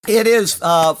It is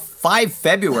 5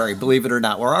 February, believe it or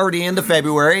not. We're already into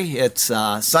February. It's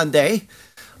Sunday.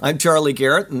 I'm Charlie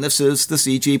Garrett, and this is the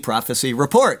CG Prophecy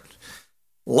Report.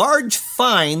 Large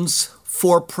fines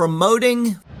for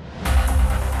promoting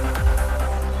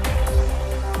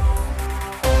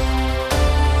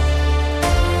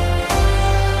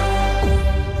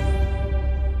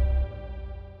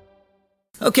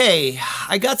Okay,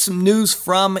 I got some news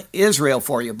from Israel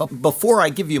for you. But before I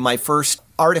give you my first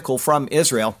article from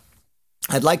Israel,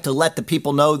 I'd like to let the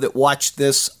people know that watch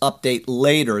this update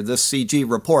later, this CG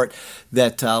report,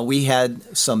 that we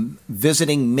had some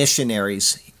visiting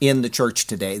missionaries in the church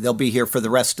today. They'll be here for the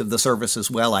rest of the service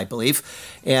as well, I believe.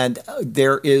 And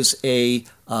there is a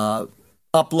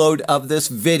upload of this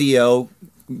video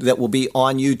that will be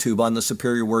on YouTube on the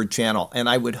Superior Word channel. And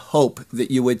I would hope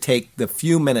that you would take the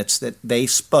few minutes that they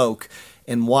spoke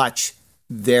and watch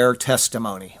their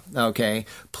testimony. Okay?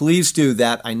 Please do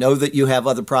that. I know that you have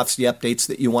other prophecy updates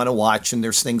that you want to watch, and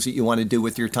there's things that you want to do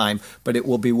with your time, but it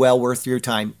will be well worth your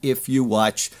time if you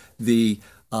watch the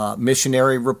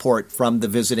missionary report from the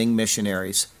visiting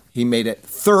missionaries. He made it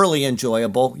thoroughly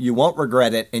enjoyable. You won't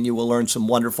regret it, and you will learn some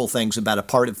wonderful things about a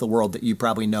part of the world that you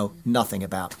probably know nothing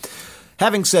about.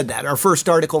 Having said that, our first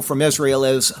article from Israel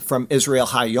is from Israel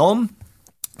Hayom.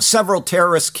 Several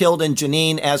terrorists killed in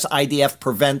Jenin as IDF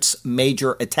prevents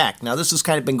major attack. Now, this has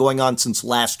kind of been going on since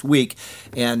last week,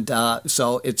 and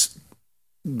so it's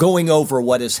going over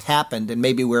what has happened and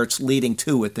maybe where it's leading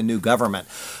to with the new government.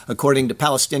 According to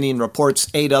Palestinian reports,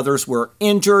 8 others were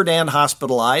injured and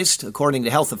hospitalized. According to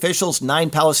health officials,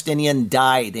 9 Palestinians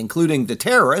died, including the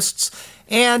terrorists,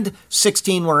 and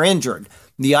 16 were injured.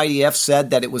 The IDF said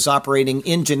that it was operating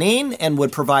in Jenin and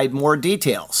would provide more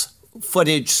details.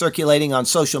 Footage circulating on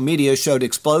social media showed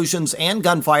explosions and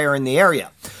gunfire in the area.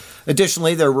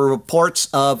 Additionally, there were reports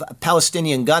of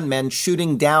Palestinian gunmen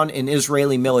shooting down an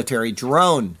Israeli military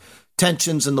drone.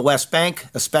 Tensions in the West Bank,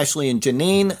 especially in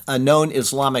Jenin, a known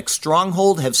Islamic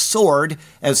stronghold, have soared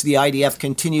as the IDF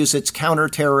continues its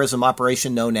counterterrorism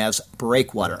operation known as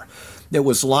Breakwater. It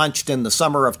was launched in the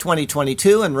summer of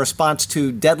 2022 in response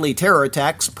to deadly terror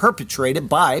attacks perpetrated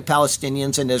by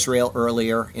Palestinians in Israel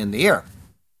earlier in the year.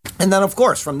 And then, of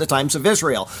course, from the Times of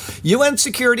Israel, UN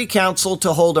Security Council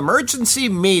to hold emergency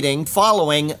meeting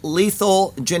following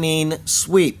lethal Jenin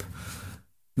sweep.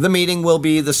 The meeting will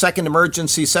be the second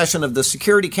emergency session of the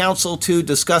Security Council to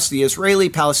discuss the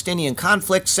Israeli-Palestinian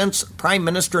conflict since Prime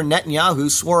Minister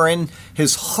Netanyahu swore in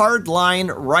his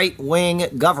hardline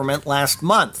right-wing government last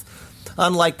month.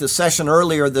 Unlike the session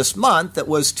earlier this month that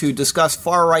was to discuss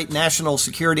far-right National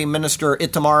Security Minister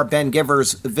Itamar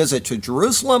Ben-Gvir's visit to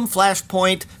Jerusalem,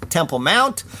 Flashpoint, Temple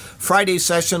Mount, Friday's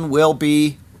session will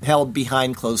be held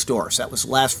behind closed doors. That was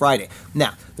last Friday.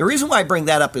 Now, the reason why I bring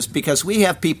that up is because we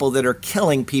have people that are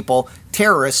killing people,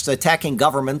 terrorists attacking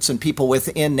governments and people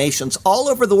within nations all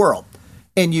over the world.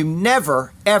 And you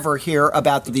never, ever hear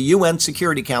about the UN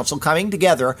Security Council coming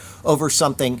together over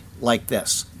something like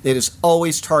this. It is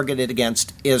always targeted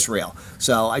against Israel.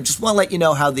 So I just want to let you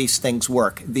know how these things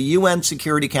work. The UN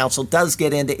Security Council does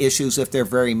get into issues if they're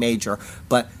very major,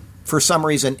 but for some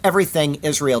reason, everything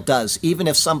Israel does, even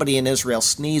if somebody in Israel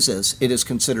sneezes, it is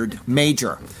considered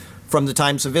major. From the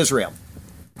Times of Israel.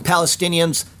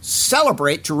 Palestinians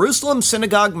celebrate Jerusalem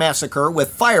synagogue massacre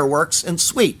with fireworks and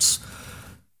sweets.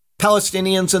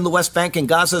 Palestinians in the West Bank and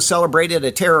Gaza celebrated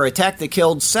a terror attack that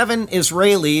killed 7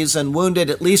 Israelis and wounded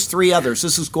at least 3 others.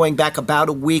 This is going back about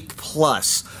a week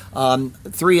plus.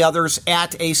 3 others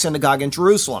at a synagogue in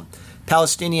Jerusalem.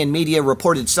 Palestinian media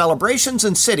reported celebrations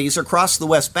in cities across the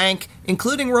West Bank,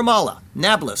 including Ramallah,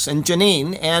 Nablus, and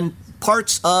Jenin, and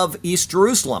parts of East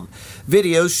Jerusalem.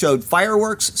 Videos showed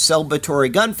fireworks,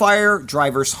 celebratory gunfire,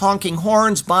 drivers honking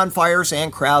horns, bonfires,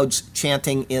 and crowds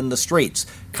chanting in the streets.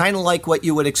 Kind of like what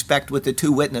you would expect with the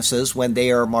 2 witnesses when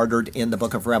they are martyred in the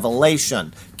book of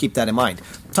Revelation. Keep that in mind.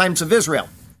 Times of Israel.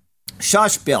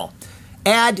 Shush bill.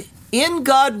 Add "In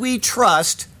God We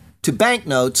Trust" to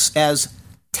banknotes as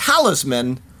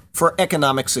talisman for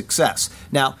economic success.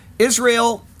 Now,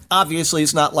 Israel obviously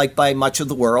is not liked by much of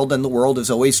the world, and the world is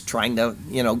always trying to,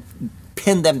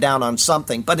 pin them down on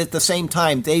something. But at the same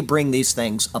time, they bring these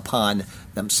things upon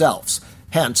themselves.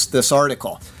 Hence this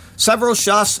article. Several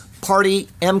Shas Party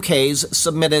MKs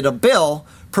submitted a bill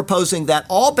proposing that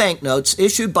all banknotes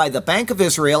issued by the Bank of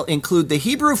Israel include the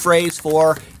Hebrew phrase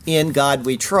for "In God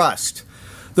We Trust."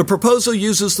 The proposal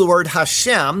uses the word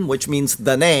Hashem, which means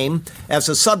the name, as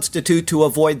a substitute to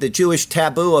avoid the Jewish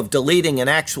taboo of deleting an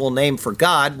actual name for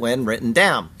God when written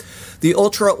down. The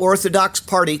ultra-Orthodox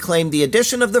party claimed the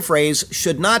addition of the phrase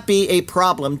should not be a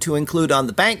problem to include on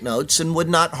the banknotes and would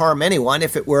not harm anyone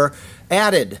if it were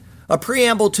added. A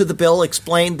preamble to the bill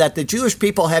explained that the Jewish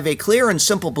people have a clear and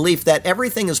simple belief that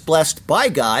everything is blessed by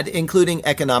God, including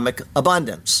economic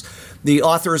abundance. The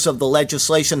authors of the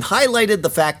legislation highlighted the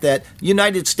fact that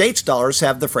United States dollars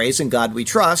have the phrase "In God We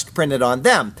Trust" printed on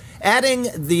them, adding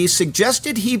the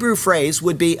suggested Hebrew phrase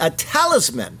would be a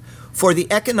talisman for the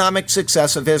economic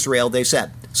success of Israel, they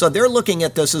said. So they're looking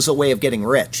at this as a way of getting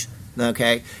rich.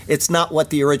 Okay, it's not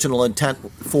what the original intent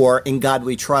for "In God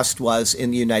We Trust" was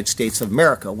in the United States of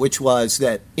America, which was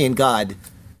that in God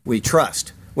we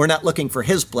trust. We're not looking for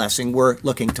his blessing, we're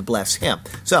looking to bless him.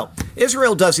 So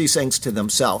Israel does these things to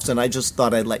themselves, and I just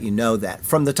thought I'd let you know that.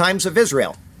 From the Times of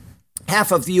Israel,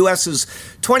 half of the U.S.'s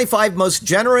 25 most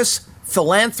generous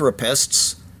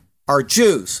philanthropists are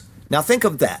Jews. Now think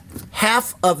of that.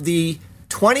 Half of the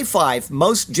 25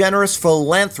 most generous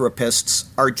philanthropists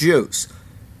are Jews.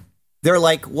 They're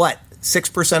like, what,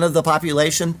 6% of the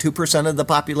population, 2% of the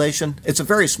population? It's a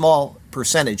very small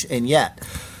percentage, and yet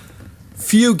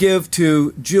few give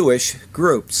to Jewish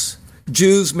groups.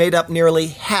 Jews made up nearly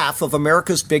half of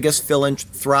America's biggest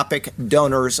philanthropic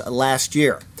donors last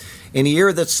year, in a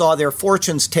year that saw their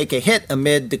fortunes take a hit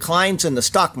amid declines in the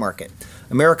stock market.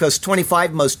 America's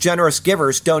 25 most generous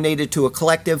givers donated to a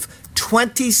collective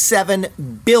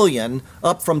 $27 billion,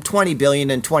 up from $20 billion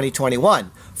in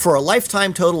 2021, for a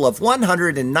lifetime total of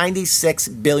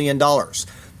 $196 billion.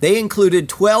 They included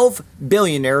 12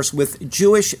 billionaires with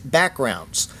Jewish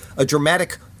backgrounds, a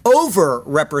dramatic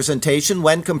over-representation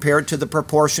when compared to the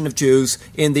proportion of Jews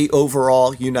in the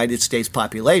overall United States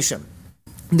population.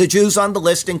 The Jews on the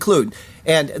list include,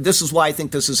 and this is why I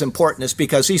think this is important, is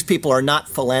because these people are not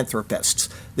philanthropists.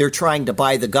 They're trying to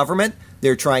buy the government.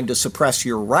 They're trying to suppress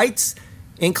your rights,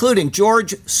 including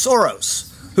George Soros,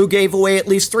 who gave away at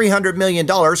least $300 million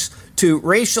to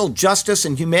racial justice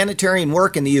and humanitarian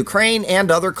work in the Ukraine and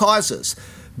other causes.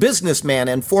 Businessman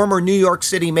and former New York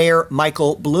City Mayor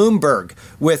Michael Bloomberg,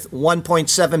 with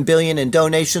 $1.7 billion in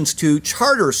donations to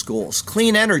charter schools,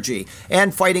 clean energy,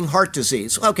 and fighting heart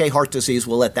disease. Okay, heart disease,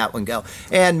 we'll let that one go.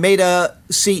 And Meta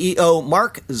CEO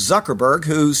Mark Zuckerberg,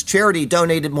 whose charity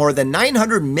donated more than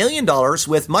 $900 million,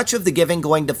 with much of the giving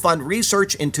going to fund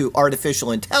research into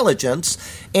artificial intelligence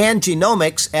and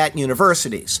genomics at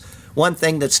universities. One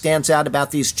thing that stands out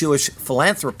about these Jewish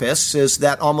philanthropists is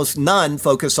that almost none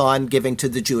focus on giving to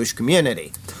the Jewish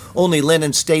community. Only Lynn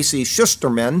and Stacy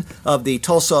Schusterman of the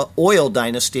Tulsa oil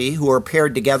dynasty, who are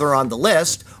paired together on the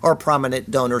list, are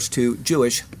prominent donors to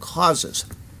Jewish causes.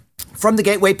 From the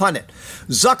Gateway Pundit,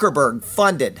 Zuckerberg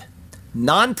funded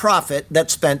nonprofit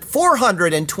that spent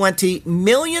 $420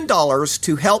 million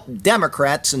to help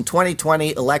Democrats in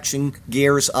 2020 election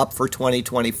gears up for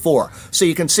 2024. So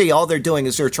you can see all they're doing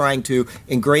is they're trying to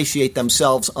ingratiate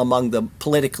themselves among the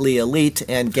politically elite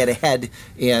and get ahead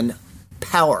in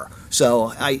power.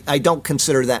 So I don't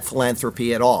consider that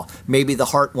philanthropy at all. Maybe the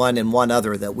Hart one and one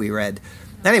other that we read.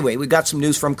 Anyway, we got some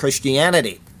news from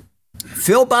Christianity.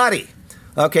 Phil Boddy.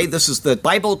 Okay, this is the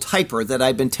Bible typer that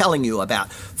I've been telling you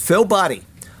about. Phil Boddy.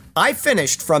 I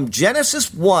finished from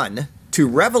Genesis 1 to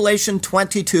Revelation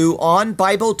 22 on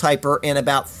Bible typer in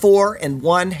about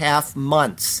 4.5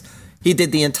 months. He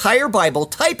did the entire Bible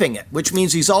typing it, which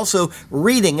means he's also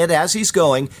reading it as he's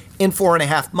going in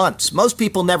 4.5 months. Most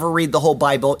people never read the whole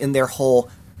Bible in their whole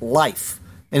life,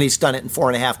 and he's done it in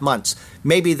 4.5 months.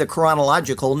 Maybe the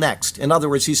chronological next. In other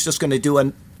words, he's just going to do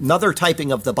another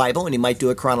typing of the Bible, and he might do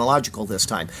it chronological this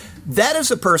time. That is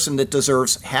a person that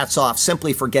deserves hats off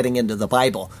simply for getting into the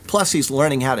Bible. Plus, he's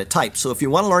learning how to type. So if you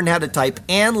want to learn how to type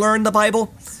and learn the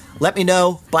Bible, let me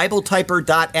know,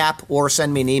 BibleTyper.app, or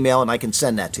send me an email, and I can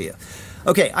send that to you.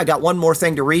 Okay, I got one more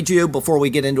thing to read you before we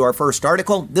get into our first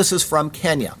article. This is from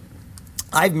Kenya.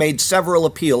 I've made several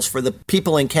appeals for the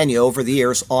people in Kenya over the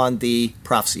years on the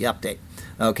Prophecy Update.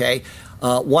 Okay,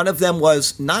 one of them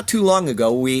was not too long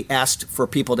ago, we asked for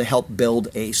people to help build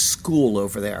a school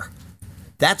over there.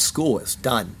 That school is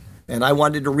done. And I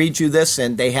wanted to read you this,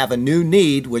 and they have a new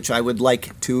need, which I would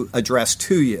like to address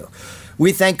to you.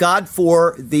 We thank God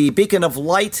for the Beacon of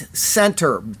Light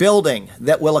Center building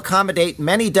that will accommodate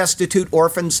many destitute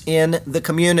orphans in the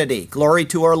community. Glory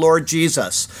to our Lord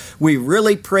Jesus. We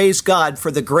really praise God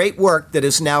for the great work that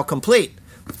is now complete.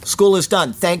 School is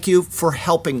done. Thank you for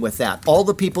helping with that. All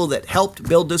the people that helped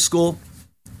build this school,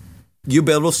 you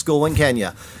build a school in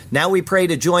Kenya. Now we pray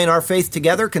to join our faith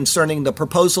together concerning the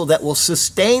proposal that will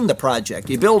sustain the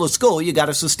project. You build a school, you got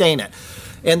to sustain it.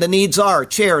 And the needs are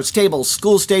chairs, tables,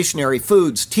 school stationery,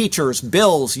 foods, teachers,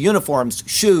 bills, uniforms,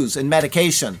 shoes, and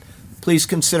medication. Please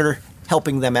consider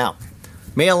helping them out.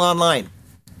 Mail online.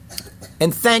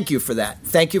 And thank you for that.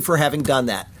 Thank you for having done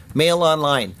that. Mail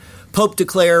online. Pope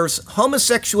declares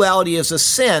homosexuality is a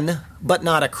sin, but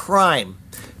not a crime.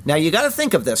 Now, you got to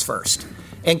think of this first,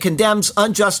 and condemns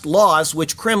unjust laws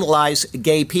which criminalize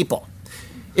gay people.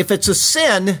 If it's a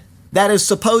sin, that is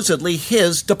supposedly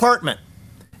his department.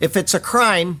 If it's a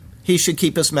crime, he should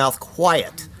keep his mouth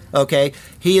quiet, okay?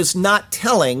 He is not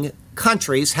telling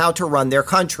countries how to run their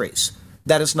countries.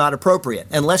 That is not appropriate,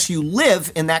 unless you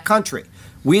live in that country.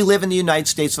 We live in the United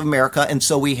States of America, and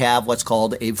so we have what's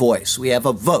called a voice. We have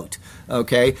a vote,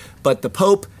 okay? But the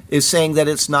Pope is saying that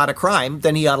it's not a crime,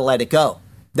 then he ought to let it go.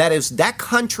 That is that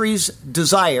country's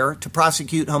desire to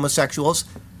prosecute homosexuals,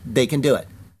 they can do it,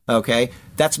 okay?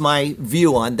 That's my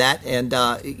view on that. And,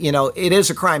 it is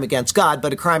a crime against God,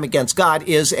 but a crime against God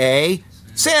is a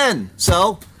sin.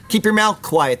 So keep your mouth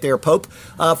quiet there, Pope.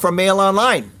 From Mail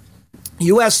Online.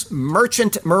 U.S.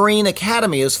 Merchant Marine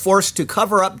Academy is forced to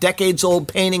cover up decades-old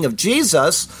painting of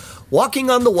Jesus walking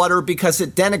on the water because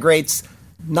it denigrates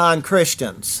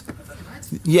non-Christians.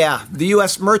 Yeah, the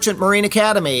U.S. Merchant Marine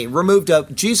Academy removed a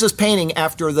Jesus painting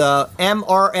after the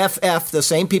MRFF, the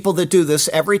same people that do this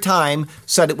every time,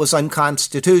 said it was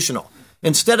unconstitutional.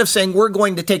 Instead of saying, we're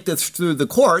going to take this through the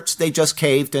courts, they just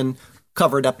caved and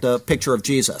covered up the picture of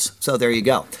Jesus. So there you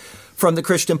go. From the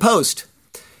Christian Post,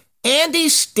 Andy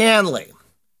Stanley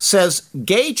says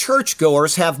gay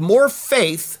churchgoers have more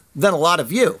faith than a lot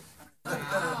of you.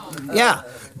 Yeah.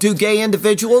 Do gay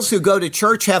individuals who go to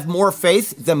church have more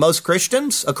faith than most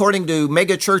Christians? According to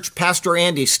megachurch pastor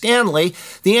Andy Stanley,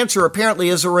 the answer apparently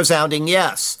is a resounding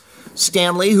yes.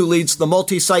 Stanley, who leads the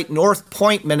multi-site North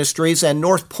Point Ministries and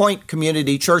North Point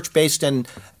Community Church based in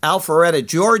Alpharetta,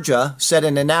 Georgia, said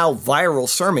in a now viral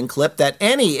sermon clip that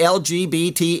any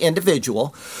LGBT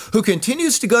individual who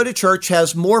continues to go to church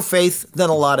has more faith than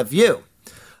a lot of you.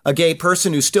 A gay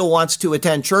person who still wants to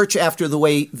attend church after the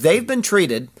way they've been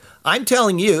treated, I'm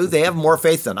telling you, they have more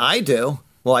faith than I do.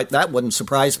 Well, that wouldn't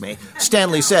surprise me.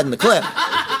 Stanley said in the clip,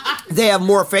 they have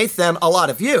more faith than a lot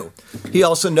of you. He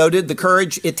also noted the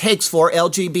courage it takes for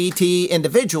LGBT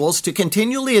individuals to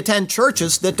continually attend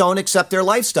churches that don't accept their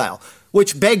lifestyle,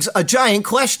 which begs a giant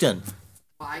question.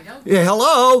 Why don't they?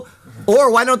 Hello?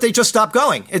 Or why don't they just stop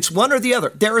going? It's one or the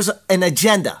other. There is an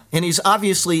agenda, and he's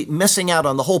obviously missing out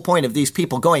on the whole point of these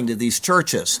people going to these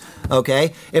churches,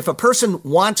 okay? If a person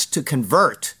wants to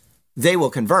convert, they will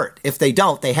convert. If they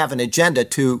don't, they have an agenda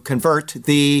to convert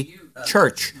the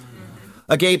church.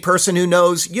 A gay person who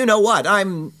knows, you know what, I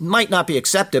might not be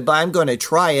accepted, but I'm going to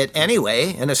try it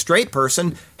anyway. And a straight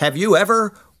person, have you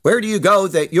ever, where do you go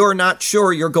that you're not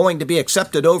sure you're going to be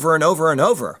accepted over and over and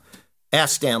over?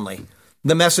 Asked Stanley.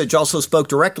 The message also spoke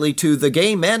directly to the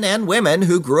gay men and women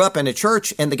who grew up in a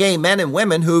church and the gay men and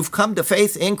women who've come to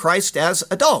faith in Christ as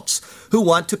adults who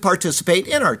want to participate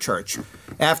in our church.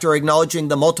 After acknowledging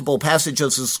the multiple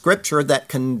passages of Scripture that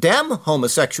condemn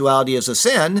homosexuality as a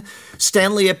sin,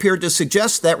 Stanley appeared to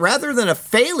suggest that rather than a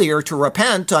failure to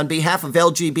repent on behalf of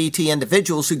LGBT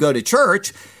individuals who go to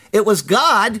church, it was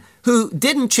God who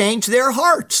didn't change their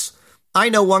hearts. I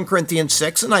know 1 Corinthians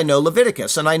 6, and I know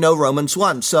Leviticus, and I know Romans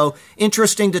 1. So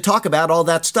interesting to talk about all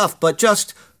that stuff, but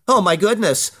just, oh my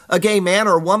goodness, a gay man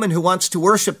or woman who wants to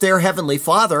worship their heavenly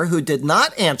Father who did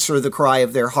not answer the cry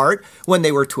of their heart when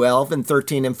they were 12 and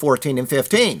 13 and 14 and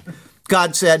 15.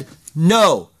 God said,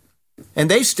 no, and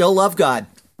they still love God.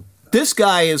 This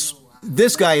guy is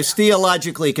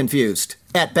theologically confused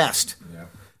at best.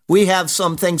 We have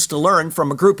some things to learn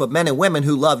from a group of men and women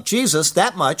who love Jesus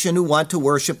that much and who want to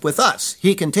worship with us.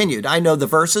 He continued, I know the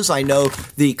verses, I know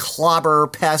the clobber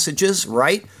passages,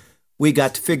 right? We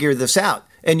got to figure this out.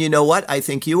 And you know what? I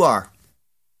think you are.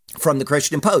 From the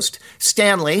Christian Post.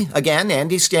 Stanley, again,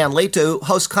 Andy Stanley, to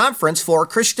host conference for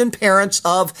Christian parents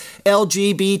of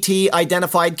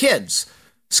LGBT-identified kids.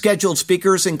 Scheduled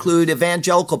speakers include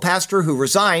evangelical pastor who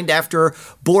resigned after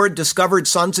board discovered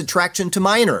son's attraction to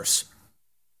minors.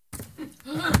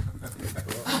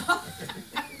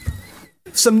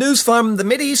 Some news from the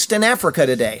Mideast and Africa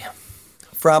today.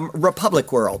 From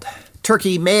Republic World.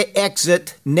 Turkey may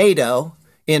exit NATO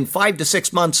in 5 to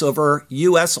 6 months over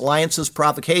U.S. alliance's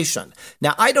provocation.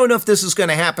 Now, I don't know if this is going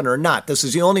to happen or not. This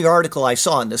is the only article I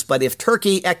saw on this, but if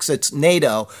Turkey exits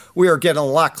NATO, we are getting a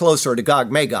lot closer to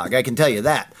Gog-Magog, I can tell you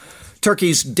that.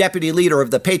 Turkey's deputy leader of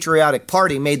the Patriotic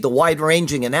Party made the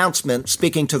wide-ranging announcement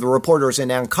speaking to the reporters in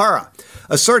Ankara,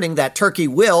 asserting that Turkey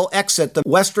will exit the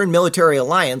Western military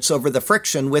alliance over the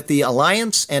friction with the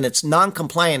alliance and its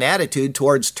non-compliant attitude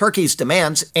towards Turkey's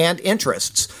demands and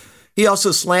interests. He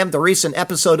also slammed the recent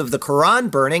episode of the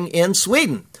Quran burning in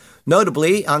Sweden.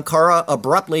 Notably, Ankara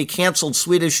abruptly canceled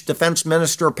Swedish Defense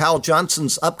Minister Paul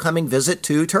Johnson's upcoming visit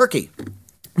to Turkey.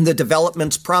 The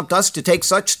developments prompt us to take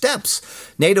such steps.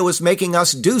 NATO is making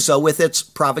us do so with its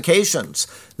provocations.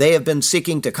 They have been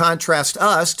seeking to contrast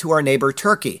us to our neighbor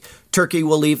Turkey. Turkey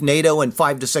will leave NATO in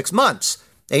 5 to 6 months.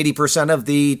 80% of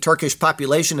the Turkish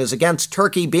population is against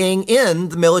Turkey being in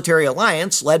the military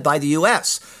alliance led by the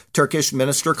U.S., Turkish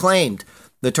minister claimed.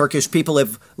 The Turkish people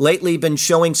have lately been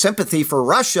showing sympathy for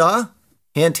Russia,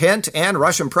 hint, hint, and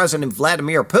Russian President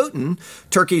Vladimir Putin,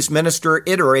 Turkey's minister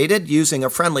iterated, using a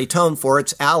friendly tone for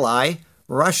its ally,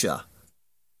 Russia.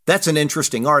 That's an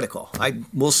interesting article.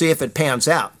 We'll see if it pans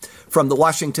out. From the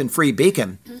Washington Free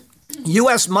Beacon.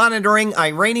 U.S. monitoring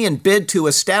Iranian bid to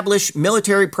establish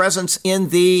military presence in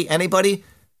the, anybody?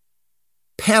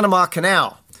 Panama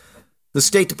Canal. The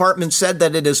State Department said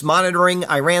that it is monitoring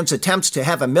Iran's attempts to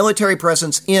have a military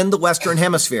presence in the Western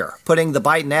Hemisphere, putting the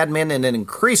Biden admin in an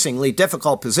increasingly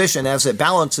difficult position as it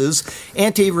balances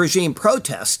anti-regime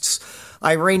protests,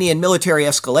 Iranian military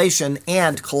escalation,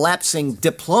 and collapsing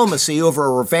diplomacy over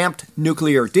a revamped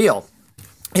nuclear deal.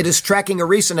 It is tracking a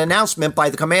recent announcement by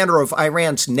the commander of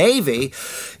Iran's Navy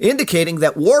indicating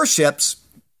that warships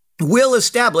will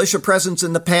establish a presence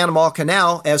in the Panama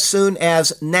Canal as soon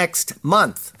as next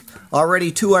month.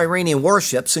 Already 2 Iranian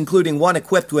warships, including one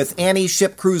equipped with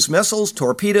anti-ship cruise missiles,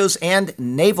 torpedoes, and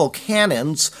naval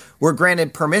cannons, were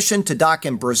granted permission to dock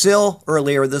in Brazil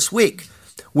earlier this week.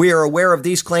 We are aware of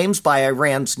these claims by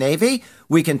Iran's Navy.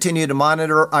 We continue to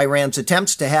monitor Iran's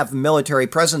attempts to have military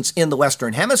presence in the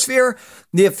Western Hemisphere.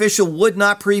 The official would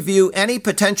not preview any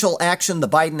potential action the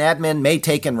Biden admin may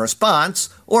take in response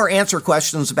or answer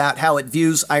questions about how it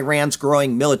views Iran's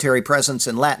growing military presence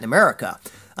in Latin America.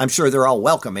 I'm sure they're all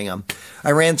welcoming him.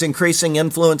 Iran's increasing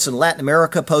influence in Latin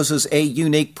America poses a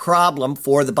unique problem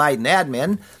for the Biden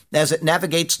admin as it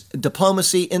navigates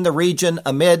diplomacy in the region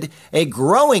amid a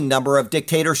growing number of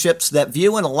dictatorships that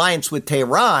view an alliance with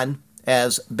Tehran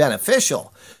as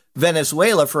beneficial.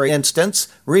 Venezuela, for instance,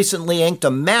 recently inked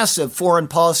a massive foreign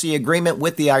policy agreement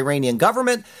with the Iranian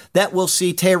government that will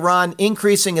see Tehran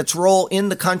increasing its role in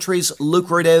the country's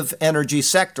lucrative energy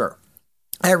sector.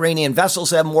 Iranian vessels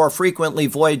have more frequently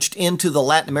voyaged into the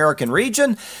Latin American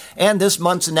region, and this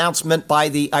month's announcement by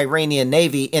the Iranian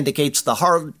Navy indicates the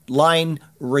hardline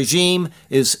regime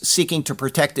is seeking to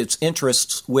protect its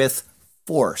interests with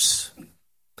force.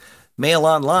 Mail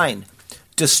Online.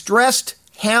 Distressed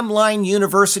Hamline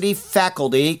University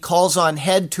faculty calls on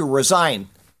head to resign.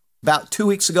 About 2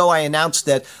 weeks ago, I announced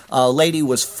that a lady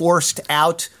was forced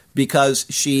out because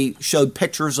she showed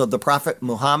pictures of the Prophet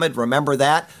Muhammad. Remember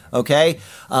that? Okay.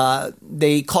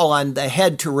 They call on the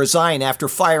head to resign after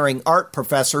firing art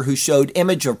professor who showed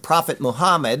image of Prophet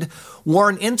Muhammad.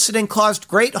 Warren incident caused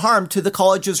great harm to the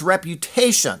college's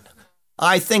reputation.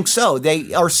 I think so.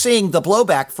 They are seeing the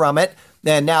blowback from it,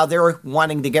 and now they're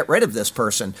wanting to get rid of this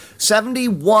person.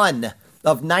 71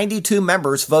 of 92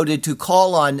 members voted to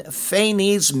call on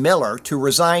Faynees Miller to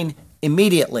resign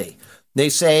immediately. They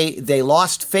say they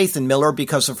lost faith in Miller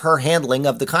because of her handling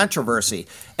of the controversy.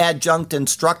 Adjunct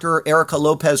instructor Erica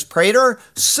Lopez Prater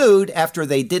sued after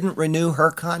they didn't renew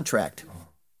her contract.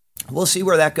 We'll see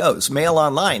where that goes. Mail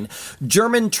Online.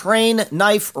 German train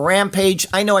knife rampage.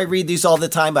 I know I read these all the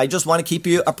time, but I just want to keep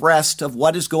you abreast of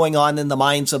what is going on in the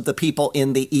minds of the people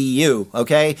in the EU,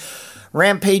 okay?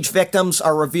 Rampage victims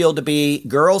are revealed to be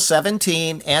girl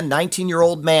 17 and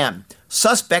 19-year-old man.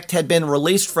 Suspect had been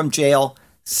released from jail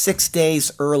 6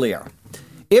 days earlier.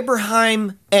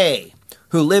 Ibrahim A.,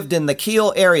 who lived in the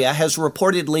Kiel area, has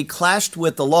reportedly clashed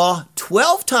with the law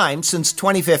 12 times since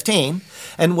 2015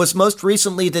 and was most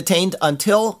recently detained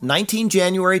until 19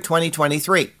 January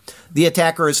 2023. The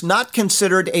attacker is not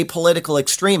considered a political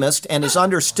extremist and is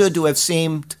understood to have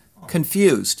seemed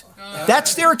confused.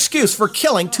 That's their excuse for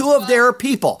killing 2 of their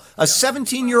people, a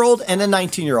 17-year-old and a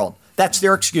 19-year-old. That's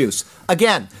their excuse.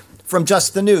 Again, from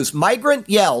Just the News, migrant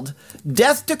yelled,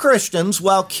 "Death to Christians,"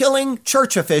 while killing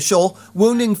church official,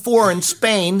 wounding 4 in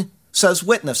Spain, says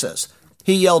witnesses.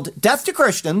 He yelled, "Death to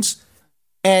Christians,"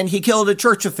 and he killed a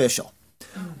church official.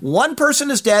 1 person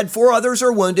is dead, 4 others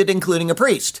are wounded, including a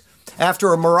priest,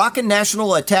 after a Moroccan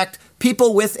national attacked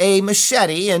people with a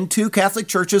machete in 2 Catholic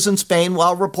churches in Spain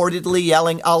while reportedly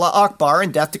yelling Allah Akbar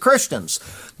and "Death to Christians."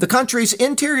 The country's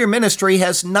interior ministry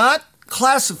has not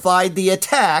classified the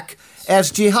attack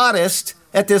as jihadist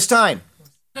at this time.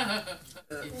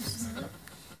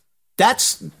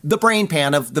 That's the brain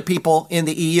pan of the people in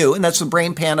the EU, and that's the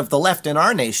brain pan of the left in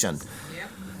our nation.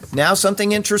 Now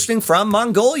something interesting from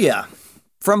Mongolia.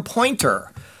 From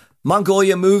Pointer.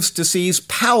 Mongolia moves to seize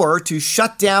power to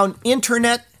shut down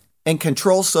internet and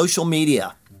control social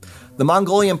media. The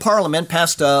Mongolian parliament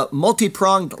passed a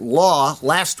multi-pronged law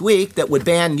last week that would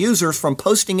ban users from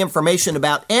posting information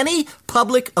about any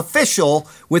public official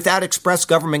without express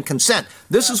government consent.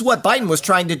 This is what Biden was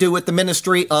trying to do with the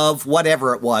Ministry of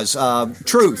whatever it was.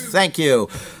 Truth. Thank you.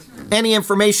 Any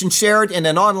information shared in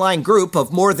an online group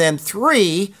of more than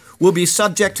 3 will be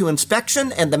subject to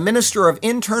inspection, and the Minister of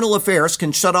Internal Affairs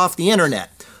can shut off the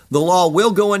internet. The law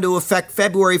will go into effect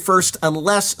February 1st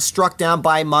unless struck down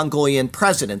by Mongolian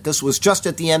president. This was just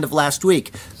at the end of last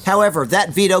week. However, that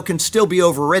veto can still be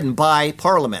overridden by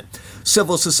parliament.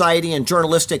 Civil society and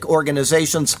journalistic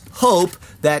organizations hope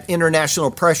that international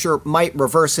pressure might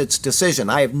reverse its decision.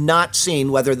 I have not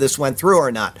seen whether this went through or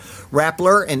not.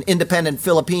 Rappler, an independent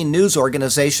Philippine news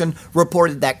organization,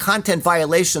 reported that content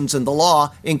violations in the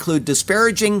law include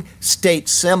disparaging state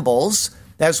symbols,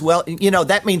 as well. You know,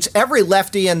 that means every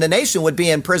lefty in the nation would be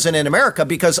in prison in America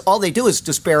because all they do is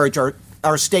disparage our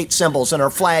state symbols and our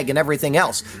flag and everything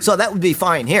else. So that would be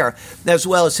fine here, as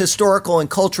well as historical and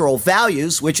cultural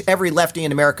values, which every lefty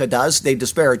in America does. They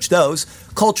disparage those.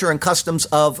 Culture and customs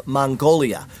of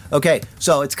Mongolia. Okay,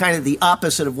 so it's kind of the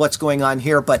opposite of what's going on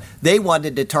here, but they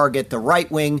wanted to target the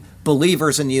right-wing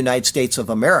believers in the United States of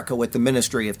America with the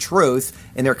Ministry of Truth,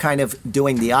 and they're kind of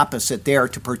doing the opposite there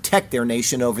to protect their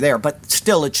nation over there. But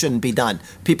still, it shouldn't be done.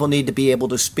 People need to be able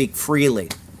to speak freely.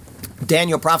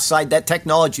 Daniel prophesied that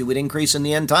technology would increase in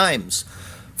the end times.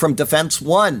 From Defense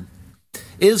One,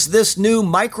 is this new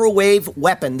microwave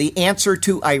weapon the answer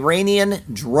to Iranian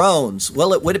drones?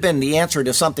 Well, it would have been the answer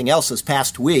to something else this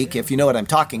past week, if you know what I'm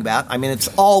talking about. I mean, it's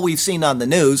all we've seen on the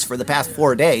news for the past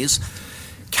 4 days.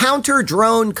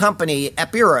 Counter-drone company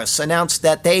Epirus announced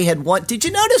that they had won. Did you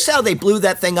notice how they blew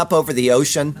that thing up over the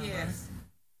ocean? Yes.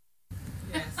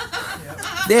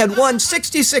 They had won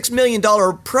 $66 million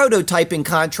prototyping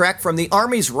contract from the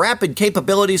Army's Rapid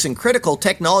Capabilities and Critical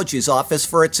Technologies Office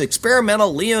for its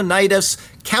experimental Leonidas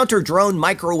counter-drone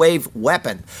microwave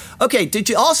weapon. Okay, did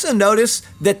you also notice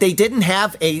that they didn't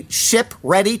have a ship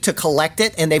ready to collect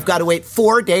it, and they've got to wait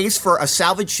 4 days for a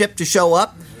salvage ship to show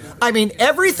up? I mean,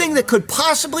 everything that could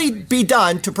possibly be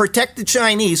done to protect the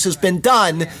Chinese has been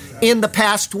done in the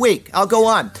past week. I'll go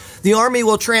on. The Army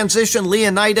will transition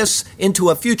Leonidas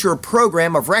into a future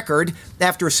program of record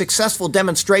after a successful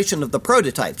demonstration of the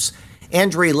prototypes.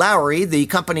 Andrew Lowry, the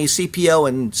company's CPO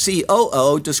and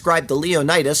COO, described the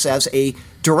Leonidas as a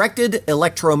directed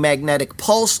electromagnetic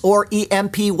pulse, or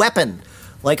EMP weapon,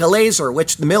 like a laser,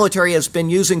 which the military has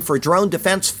been using for drone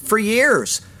defense for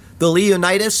years. The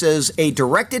Leonidas is a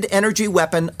directed energy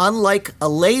weapon unlike a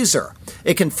laser.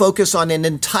 It can focus on an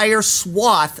entire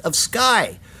swath of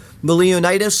sky. The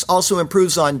Leonidas also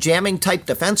improves on jamming-type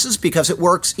defenses because it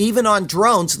works even on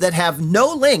drones that have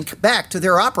no link back to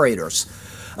their operators.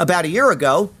 About a year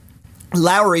ago,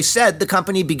 Lowry said the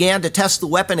company began to test the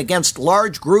weapon against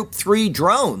large Group 3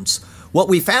 drones. What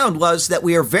we found was that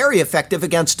we are very effective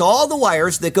against all the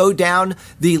wires that go down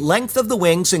the length of the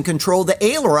wings and control the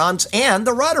ailerons and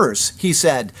the rudders, he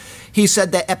said. He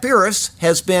said that Epirus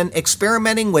has been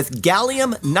experimenting with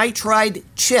gallium nitride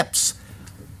chips.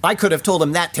 I could have told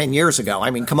him that 10 years ago. I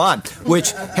mean, come on.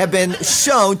 Which have been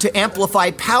shown to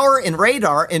amplify power in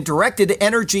radar and directed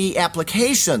energy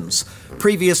applications.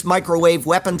 Previous microwave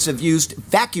weapons have used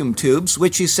vacuum tubes,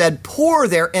 which he said pour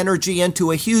their energy into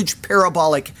a huge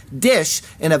parabolic dish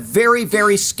in a very,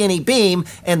 very skinny beam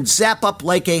and zap up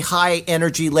like a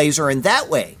high-energy laser in that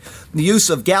way. The use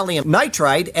of gallium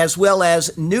nitride, as well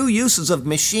as new uses of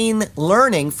machine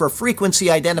learning for frequency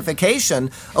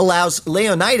identification, allows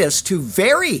Leonidas to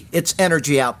vary its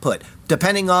energy output,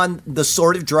 depending on the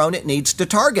sort of drone it needs to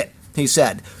target, he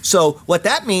said. So what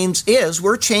that means is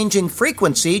we're changing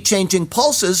frequency, changing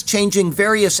pulses, changing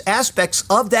various aspects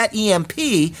of that EMP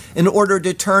in order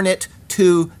to turn it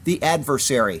to the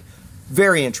adversary.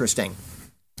 Very interesting.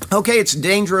 Okay, it's a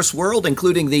dangerous world,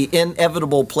 including the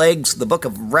inevitable plagues the book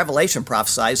of Revelation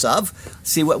prophesies of.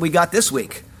 See what we got this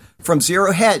week from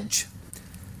Zero Hedge.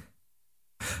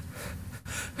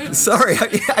 Sorry,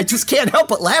 I just can't help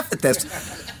but laugh at this.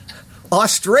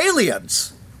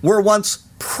 Australians were once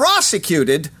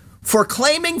prosecuted for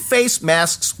claiming face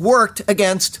masks worked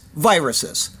against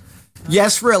viruses.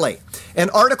 Yes, really. An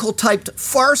article typed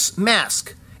 "farce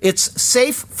mask. It's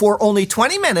safe for only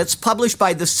 20 minutes," published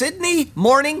by the Sydney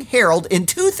Morning Herald in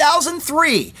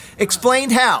 2003,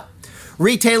 explained how.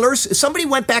 Retailers, somebody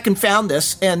went back and found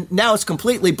this, and now it's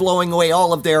completely blowing away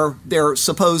all of their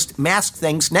supposed mask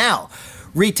things now.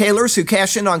 Retailers who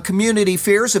cash in on community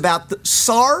fears about the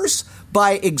SARS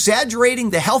by exaggerating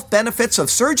the health benefits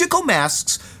of surgical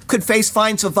masks could face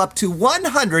fines of up to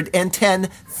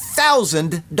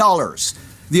 $110,000.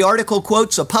 The article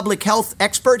quotes a public health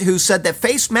expert who said that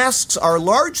face masks are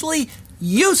largely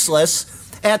useless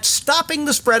at stopping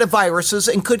the spread of viruses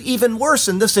and could even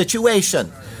worsen the situation.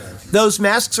 Those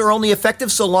masks are only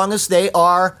effective so long as they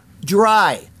are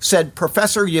dry, said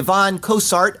Professor Yvonne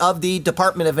Cossart of the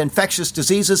Department of Infectious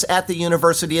Diseases at the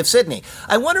University of Sydney.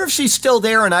 I wonder if she's still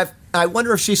there, and I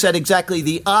wonder if she said exactly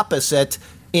the opposite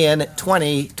in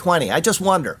 2020. I just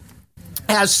wonder.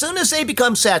 As soon as they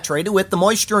become saturated with the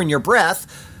moisture in your breath,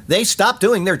 they stop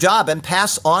doing their job and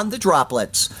pass on the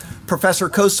droplets. Professor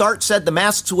Cossart said the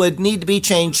masks would need to be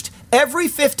changed every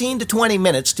 15 to 20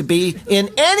 minutes to be in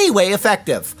any way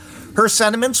effective. Her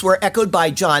sentiments were echoed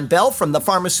by John Bell from the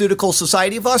Pharmaceutical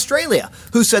Society of Australia,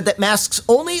 who said that masks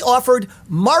only offered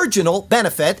marginal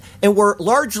benefit and were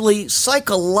largely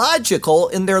psychological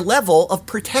in their level of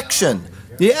protection.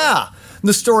 Yeah.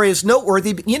 The story is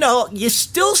noteworthy. You know, you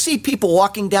still see people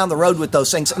walking down the road with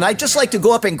those things, and I just like to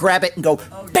go up and grab it and go,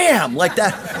 bam, like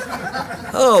that.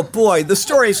 Oh, boy, the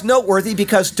story is noteworthy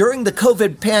because during the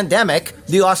COVID pandemic,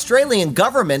 the Australian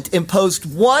government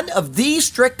imposed one of the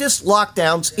strictest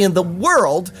lockdowns in the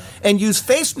world and used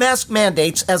face mask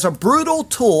mandates as a brutal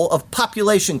tool of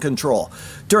population control.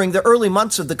 During the early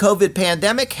months of the COVID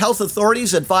pandemic, health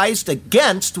authorities advised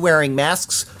against wearing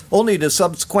masks, only to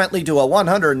subsequently do a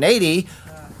 180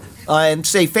 and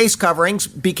say face coverings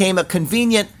became a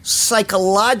convenient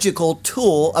psychological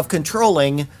tool of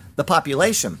controlling the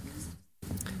population.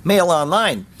 Mail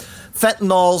Online.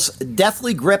 Fentanyl's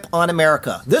deathly grip on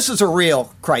America. This is a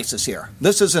real crisis here.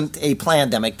 This isn't a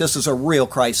plandemic. This is a real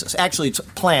crisis. Actually, it's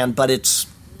planned, but it's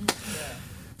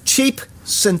cheap.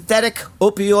 Synthetic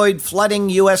opioid flooding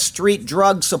U.S. street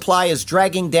drug supply is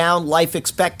dragging down life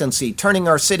expectancy, turning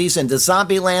our cities into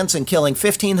zombie lands and killing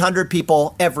 1,500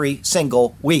 people every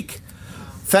single week.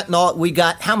 Fentanyl, we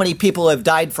got how many people have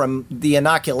died from the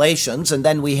inoculations, and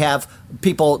then we have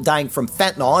people dying from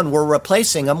fentanyl, and we're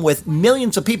replacing them with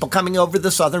millions of people coming over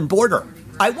the southern border.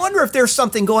 I wonder if there's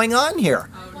something going on here.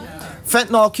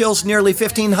 Fentanyl kills nearly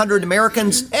 1,500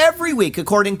 Americans every week,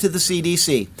 according to the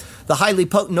CDC. The highly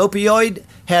potent opioid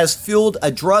has fueled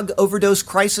a drug overdose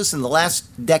crisis in the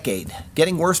last decade,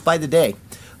 getting worse by the day.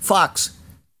 Fox.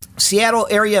 Seattle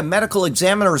area medical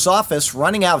examiner's office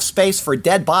running out of space for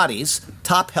dead bodies,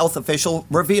 top health official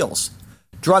reveals.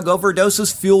 Drug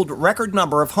overdoses fueled record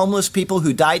number of homeless people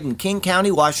who died in King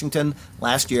County, Washington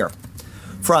last year.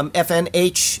 From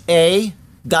FNHA.ca.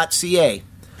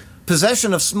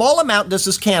 Possession of small amount, this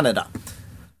is Canada.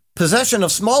 Possession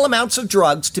of small amounts of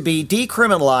drugs to be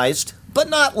decriminalized, but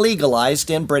not legalized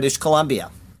in British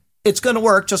Columbia. It's going to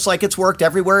work just like it's worked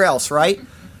everywhere else, right?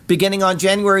 Beginning on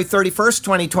January 31st,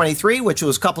 2023, which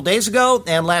was a couple days ago,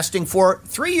 and lasting for a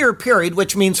 3-year period,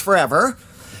 which means forever.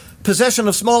 Possession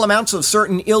of small amounts of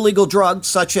certain illegal drugs,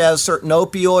 such as certain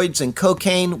opioids and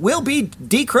cocaine, will be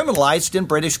decriminalized in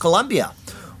British Columbia.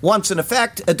 Once in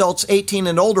effect, adults 18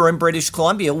 and older in British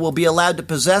Columbia will be allowed to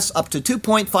possess up to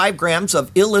 2.5 grams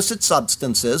of illicit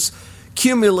substances,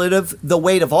 cumulative the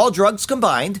weight of all drugs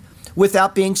combined,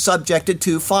 without being subjected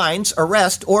to fines,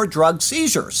 arrest, or drug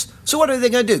seizures. So what are they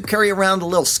going to do? Carry around a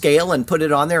little scale and put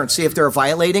it on there and see if they're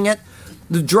violating it?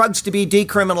 The drugs to be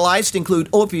decriminalized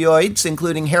include opioids,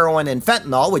 including heroin and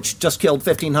fentanyl, which just killed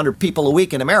 1,500 people a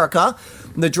week in America.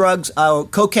 The drugs,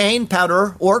 cocaine,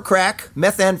 powder, or crack,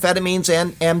 methamphetamines,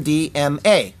 and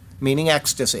MDMA, meaning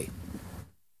ecstasy.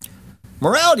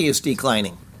 Morality is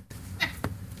declining.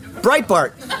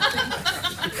 Breitbart.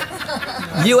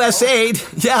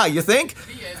 USAID, yeah, you think?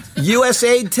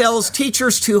 USAID tells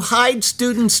teachers to hide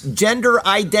students' gender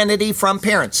identity from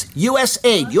parents.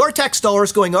 USAID, your tax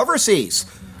dollars going overseas,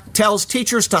 tells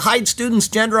teachers to hide students'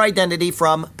 gender identity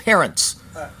from parents.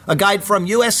 A guide from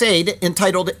USAID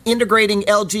entitled Integrating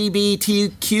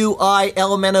LGBTQI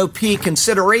LMNOP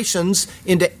Considerations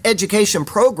into Education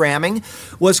Programming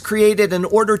was created in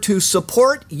order to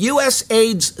support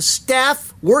USAID's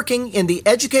staff working in the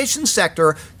education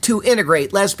sector to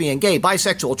integrate lesbian, gay,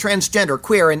 bisexual, transgender,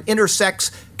 queer, and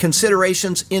intersex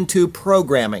considerations into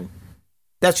programming.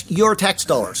 That's your tax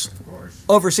dollars.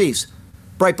 Overseas.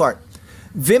 Breitbart.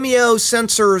 Vimeo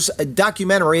censors a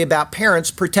documentary about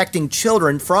parents protecting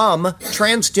children from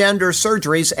transgender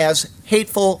surgeries as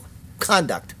hateful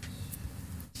conduct.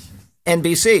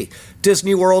 NBC.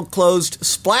 Disney World closed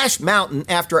Splash Mountain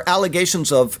after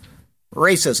allegations of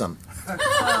racism.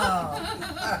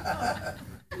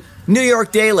 New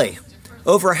York Daily.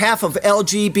 Over half of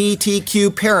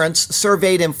LGBTQ parents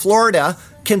surveyed in Florida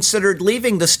considered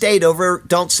leaving the state over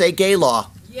Don't Say Gay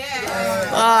law.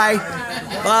 Yeah.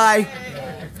 Bye.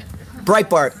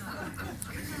 Breitbart.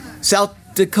 South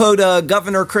Dakota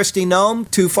Governor Kristi Noem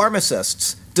to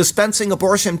pharmacists. Dispensing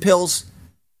abortion pills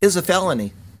is a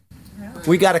felony.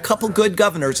 We got a couple good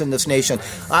governors in this nation.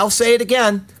 I'll say it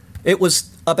again. It was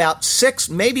about 6,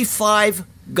 maybe 5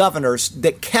 governors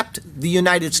that kept the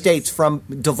United States from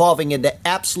devolving into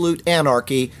absolute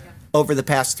anarchy over the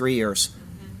past 3 years.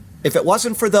 If it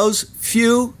wasn't for those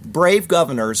few brave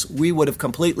governors, we would have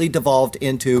completely devolved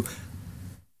into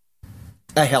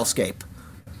a hellscape.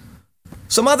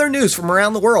 Some other news from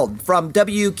around the world from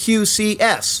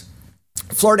WQCS.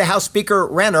 Florida House Speaker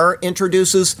Renner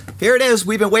introduces, here it is,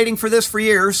 we've been waiting for this for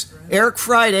years. Eric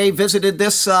Friday visited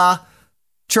this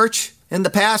church in the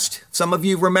past. Some of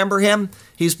you remember him.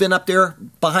 He's been up there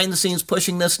behind the scenes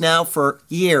pushing this now for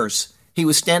years. He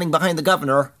was standing behind the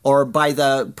governor or by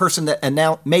the person that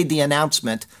made the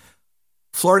announcement.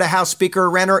 Florida House Speaker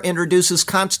Renner introduces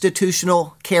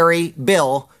constitutional carry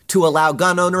bill to allow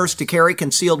gun owners to carry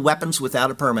concealed weapons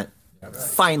without a permit.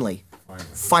 Finally.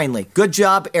 Good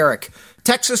job, Eric.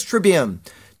 Texas Tribune.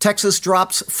 Texas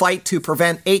drops fight to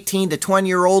prevent 18 to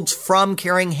 20-year-olds from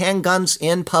carrying handguns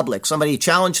in public. Somebody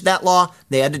challenged that law.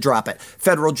 They had to drop it.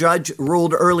 Federal judge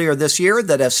ruled earlier this year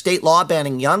that a state law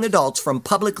banning young adults from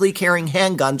publicly carrying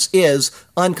handguns is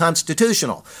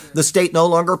unconstitutional. The state no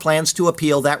longer plans to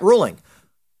appeal that ruling.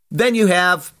 Then you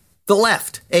have the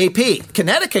left, AP,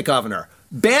 Connecticut governor,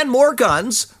 ban more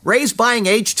guns, raise buying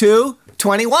age to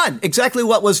 21. Exactly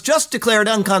what was just declared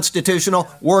unconstitutional.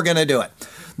 We're going to do it.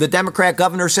 The Democrat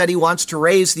governor said he wants to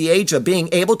raise the age of being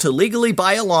able to legally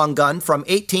buy a long gun from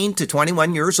 18 to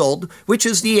 21 years old, which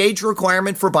is the age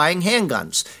requirement for buying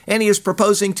handguns. And he is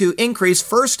proposing to increase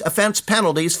first offense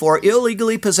penalties for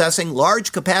illegally possessing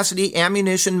large capacity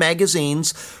ammunition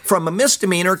magazines from a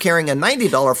misdemeanor carrying a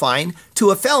 $90 fine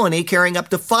to a felony carrying up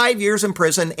to 5 years in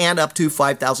prison and up to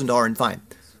 $5,000 in fine.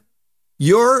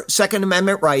 Your Second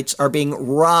Amendment rights are being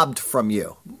robbed from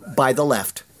you by the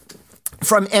left.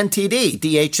 From NTD,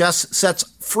 DHS sets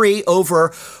free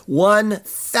over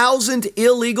 1,000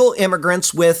 illegal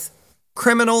immigrants with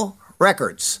criminal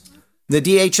records. The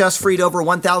DHS freed over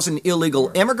 1,000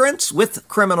 illegal immigrants with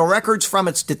criminal records from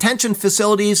its detention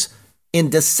facilities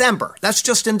in December. That's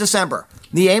just in December.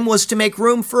 The aim was to make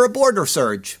room for a border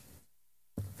surge.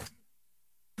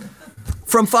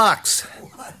 From Fox,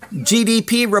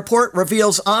 GDP report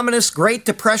reveals ominous Great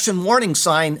Depression warning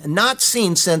sign not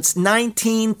seen since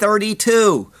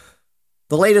 1932.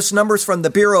 The latest numbers from the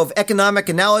Bureau of Economic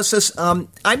Analysis. I'm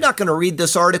not going to read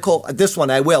this article. This one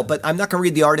I will, but I'm not going to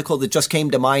read the article that just came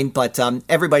to mind. But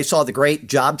everybody saw the great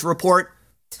jobs report.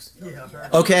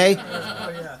 Okay?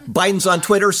 Biden's on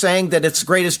Twitter saying that it's the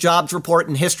greatest jobs report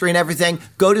in history and everything.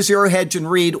 Go to Zero Hedge and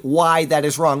read why that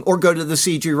is wrong. Or go to the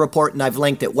CG report, and I've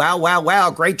linked it.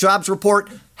 Wow. Great jobs report.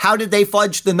 How did they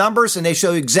fudge the numbers? And they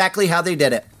show exactly how they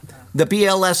did it. The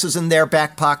BLS is in their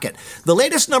back pocket. The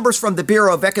latest numbers from the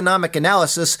Bureau of Economic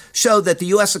Analysis show that the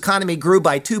U.S. economy grew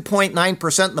by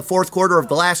 2.9% in the fourth quarter of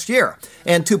the last year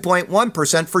and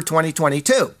 2.1% for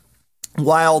 2022.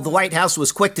 While the White House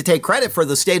was quick to take credit for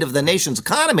the state of the nation's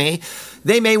economy,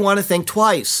 they may want to think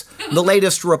twice. The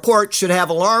latest report should have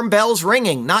alarm bells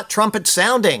ringing, not trumpets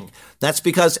sounding. That's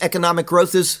because economic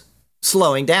growth is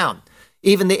slowing down.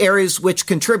 Even the areas which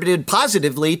contributed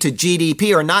positively to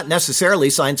GDP are not necessarily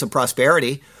signs of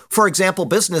prosperity. For example,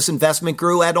 business investment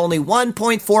grew at only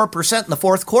 1.4% in the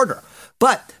fourth quarter.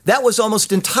 But that was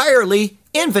almost entirely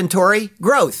inventory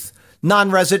growth.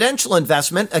 Non-residential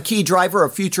investment, a key driver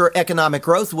of future economic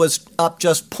growth, was up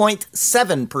just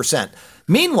 0.7%.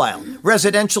 Meanwhile,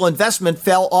 residential investment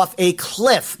fell off a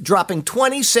cliff, dropping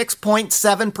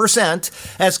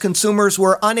 26.7% as consumers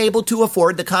were unable to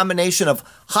afford the combination of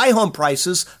high home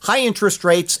prices, high interest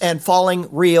rates, and falling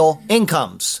real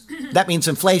incomes. That means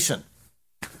inflation.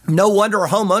 No wonder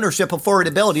home ownership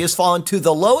affordability has fallen to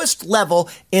the lowest level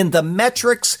in the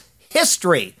metric's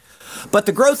history. But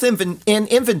the growth in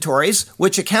inventories,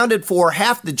 which accounted for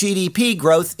half the GDP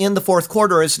growth in the fourth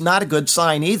quarter, is not a good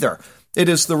sign either. It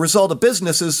is the result of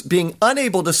businesses being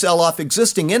unable to sell off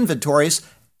existing inventories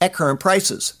at current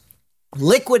prices.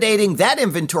 Liquidating that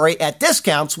inventory at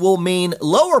discounts will mean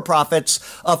lower profits,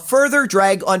 a further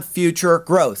drag on future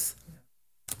growth.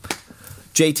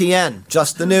 JTN,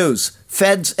 just the news.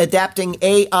 Feds adapting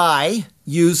AI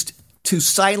used to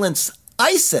silence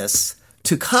ISIS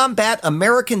to combat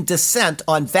American dissent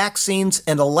on vaccines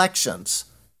and elections.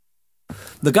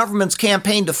 The government's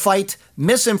campaign to fight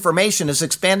misinformation has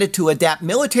expanded to adapt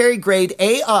military-grade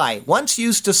AI, once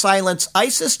used to silence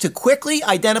ISIS, to quickly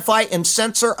identify and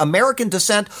censor American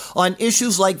dissent on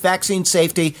issues like vaccine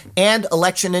safety and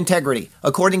election integrity,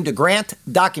 according to Grant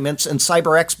documents and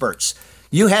cyber experts.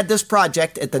 You had this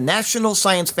project at the National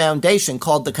Science Foundation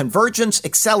called the Convergence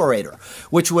Accelerator,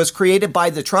 which was created by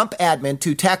the Trump admin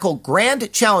to tackle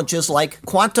grand challenges like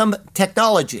quantum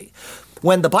technology.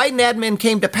 When the Biden admin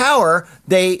came to power,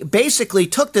 they basically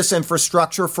took this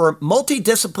infrastructure for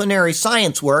multidisciplinary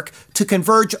science work to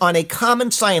converge on a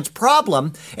common science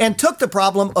problem and took the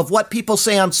problem of what people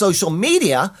say on social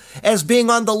media as being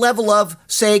on the level of,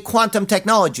 say, quantum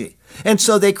technology. And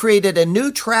so they created a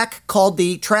new track called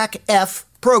the Track F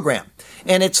program,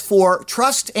 and it's for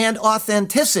trust and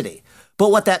authenticity.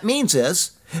 But what that means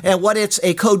is, and what it's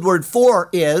a code word for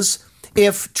is,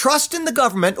 if trust in the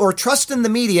government or trust in the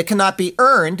media cannot be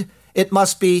earned, it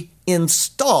must be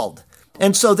installed.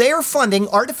 And so they are funding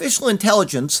artificial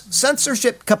intelligence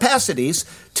censorship capacities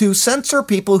to censor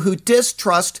people who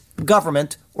distrust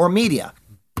government or media.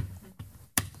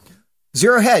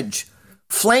 Zero Hedge,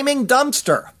 flaming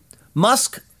dumpster.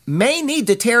 Musk may need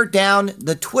to tear down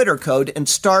the Twitter code and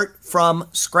start from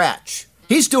scratch.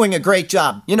 He's doing a great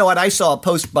job. You know what? I saw a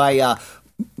post by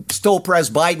Stole Pres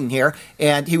Biden here,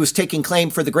 and he was taking claim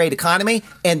for the great economy,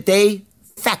 and they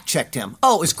fact-checked him.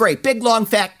 Oh, it was great. Big, long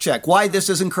fact-check. Why this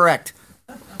isn't correct.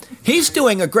 He's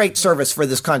doing a great service for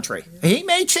this country. He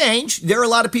may change. There are a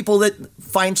lot of people that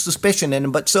find suspicion in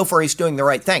him, but so far he's doing the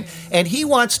right thing. And he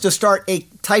wants to start a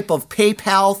type of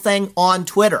PayPal thing on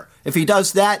Twitter. If he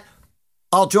does that,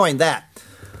 I'll join that.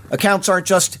 Accounts aren't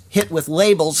just hit with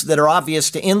labels that are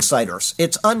obvious to insiders.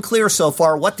 It's unclear so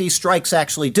far what these strikes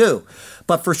actually do.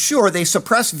 But for sure, they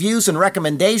suppress views and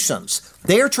recommendations.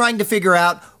 They are trying to figure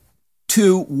out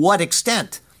to what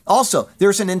extent. Also,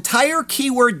 there's an entire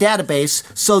keyword database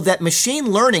so that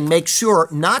machine learning makes sure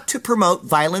not to promote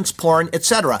violence, porn,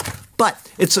 etc.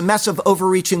 But it's a mess of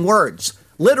overreaching words.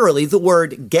 Literally, the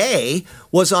word gay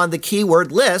was on the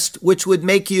keyword list, which would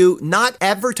make you not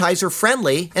advertiser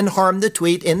friendly and harm the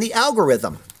tweet in the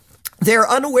algorithm. They're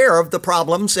unaware of the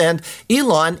problems, and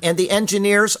Elon and the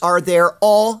engineers are there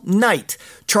all night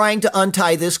trying to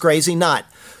untie this crazy knot.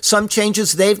 Some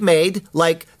changes they've made,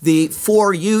 like the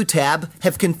For You tab,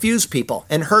 have confused people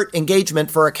and hurt engagement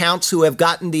for accounts who have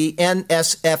gotten the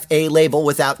NSFA label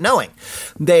without knowing.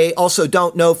 They also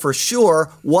don't know for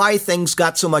sure why things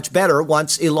got so much better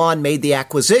once Elon made the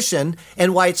acquisition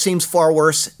and why it seems far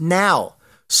worse now.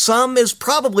 Some is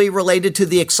probably related to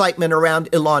the excitement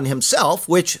around Elon himself,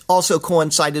 which also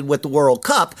coincided with the World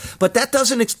Cup, but that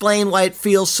doesn't explain why it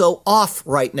feels so off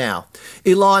right now.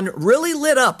 Elon really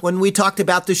lit up when we talked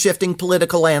about the shifting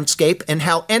political landscape and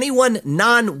how anyone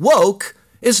non-woke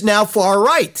is now far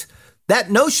right. That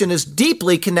notion is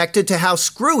deeply connected to how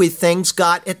screwy things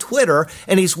got at Twitter,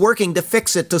 and he's working to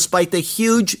fix it despite the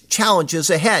huge challenges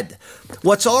ahead.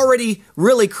 What's already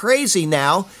really crazy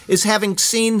now is having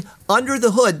seen under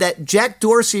the hood that Jack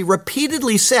Dorsey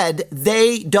repeatedly said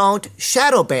they don't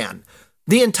shadow ban.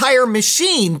 The entire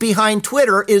machine behind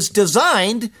Twitter is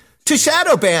designed to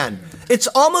shadow ban. It's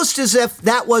almost as if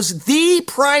that was the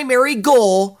primary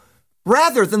goal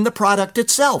rather than the product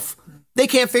itself. They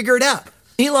can't figure it out.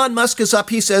 Elon Musk is up,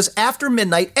 he says, after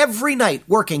midnight, every night,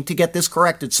 working to get this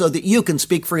corrected so that you can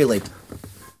speak freely.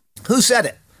 Who said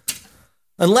it?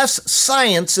 Unless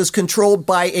science is controlled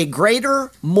by a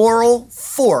greater moral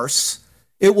force,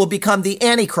 it will become the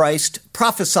Antichrist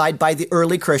prophesied by the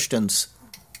early Christians.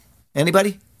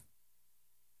 Anybody?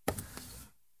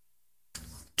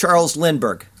 Charles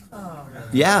Lindbergh.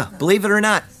 Yeah, believe it or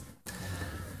not.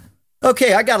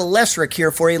 Okay, I got a Lesrick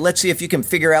here for you. Let's see if you can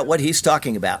figure out what he's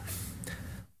talking about.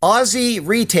 Aussie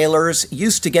retailers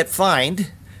used to get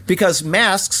fined because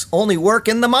masks only work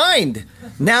in the mind.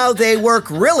 Now they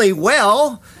work really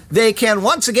well. They can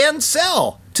once again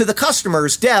sell to the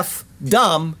customers deaf,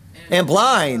 dumb, and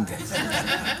blind.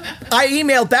 I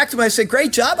emailed back to him. I said,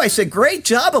 great job. I said, great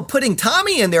job of putting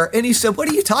Tommy in there. And he said, what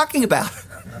are you talking about?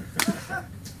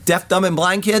 Deaf, dumb, and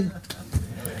blind kid?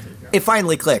 It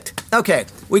finally clicked. Okay,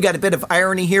 we got a bit of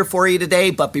irony here for you today,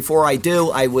 but before I do,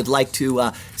 I would like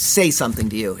to say something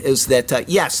to you, is that,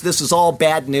 yes, this is all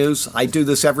bad news. I do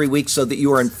this every week so that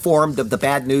you are informed of the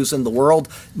bad news in the world,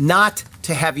 not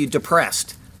to have you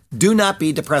depressed. Do not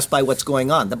be depressed by what's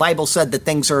going on. The Bible said that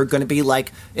things are going to be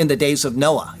like in the days of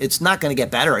Noah. It's not going to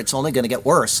get better. It's only going to get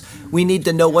worse. We need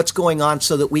to know what's going on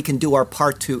so that we can do our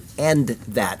part to end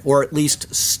that, or at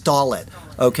least stall it.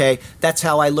 Okay? That's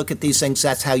how I look at these things.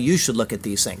 That's how you should look at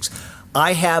these things.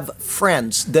 I have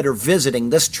friends that are visiting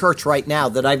this church right now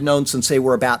that I've known since they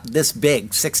were about this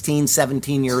big, 16,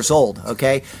 17 years old.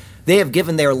 Okay? They have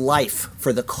given their life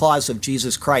for the cause of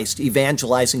Jesus Christ,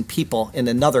 evangelizing people in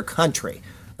another country.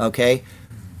 Okay?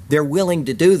 They're willing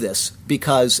to do this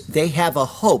because they have a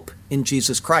hope in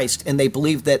Jesus Christ, and they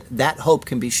believe that that hope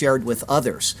can be shared with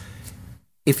others.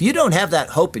 If you don't have that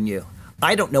hope in you,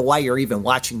 I don't know why you're even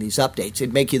watching these updates.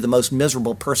 It'd make you the most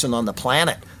miserable person on the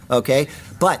planet, okay?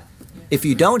 But if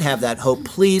you don't have that hope,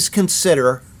 please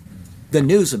consider the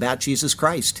news about Jesus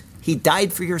Christ. He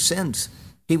died for your sins.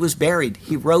 He was buried.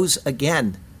 He rose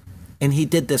again. And he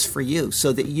did this for you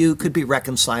so that you could be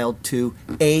reconciled to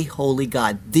a holy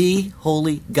God, the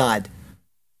holy God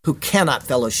who cannot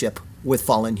fellowship with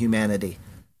fallen humanity.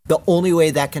 The only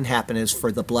way that can happen is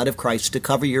for the blood of Christ to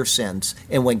cover your sins.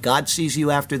 And when God sees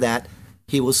you after that,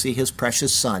 he will see his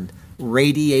precious son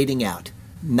radiating out,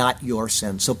 not your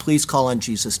sin. So please call on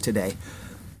Jesus today.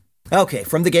 Okay,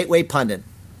 from the Gateway Pundit.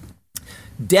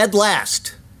 Dead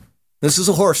last. This is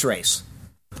a horse race.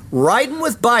 Riding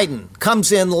with Biden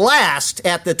comes in last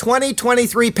at the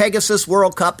 2023 Pegasus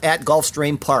World Cup at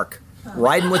Gulfstream Park.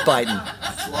 Riding with Biden.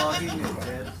 Flogging a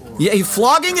dead horse. Yeah, he's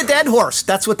flogging a dead horse.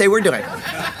 That's what they were doing.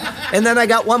 And then I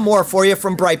got one more for you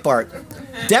from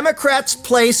Breitbart. Democrats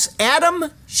place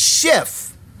Adam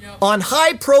Schiff on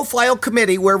high-profile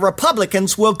committee where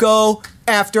Republicans will go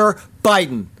after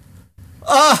Biden.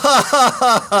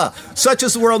 Such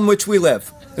is the world in which we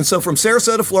live. And so from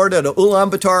Sarasota, Florida to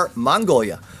Ulaanbaatar,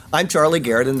 Mongolia, I'm Charlie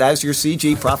Garrett, and that is your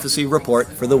CG Prophecy Report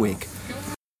for the week.